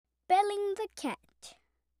spelling the cat.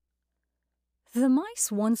 The mice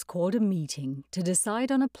once called a meeting to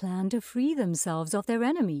decide on a plan to free themselves of their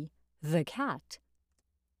enemy, the cat.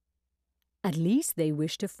 At least they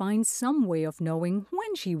wished to find some way of knowing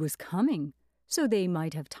when she was coming, so they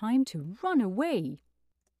might have time to run away.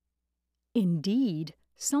 Indeed,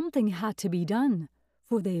 something had to be done,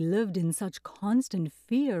 for they lived in such constant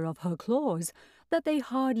fear of her claws that they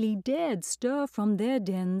hardly dared stir from their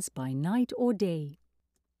dens by night or day.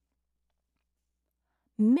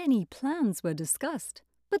 Many plans were discussed,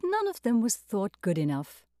 but none of them was thought good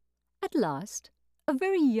enough. At last, a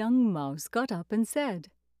very young mouse got up and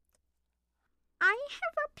said, "I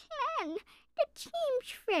have a plan that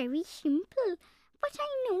seems very simple, but I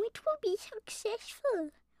know it will be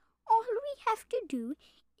successful. All we have to do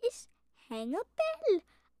is hang a bell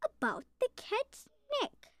about the cat's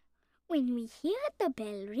neck. When we hear the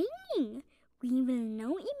bell ringing, we will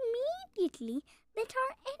know immediately that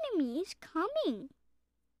our enemy is coming."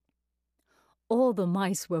 All the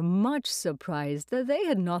mice were much surprised that they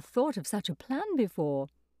had not thought of such a plan before.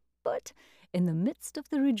 But in the midst of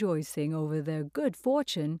the rejoicing over their good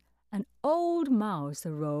fortune, an old mouse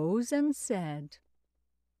arose and said,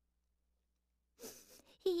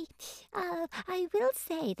 I will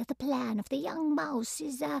say that the plan of the young mouse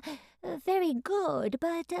is very good,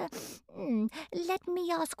 but let me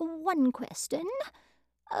ask one question.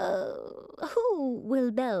 Who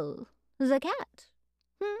will bell the cat?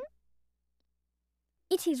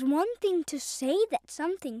 It is one thing to say that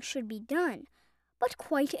something should be done, but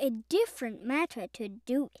quite a different matter to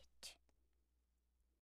do it.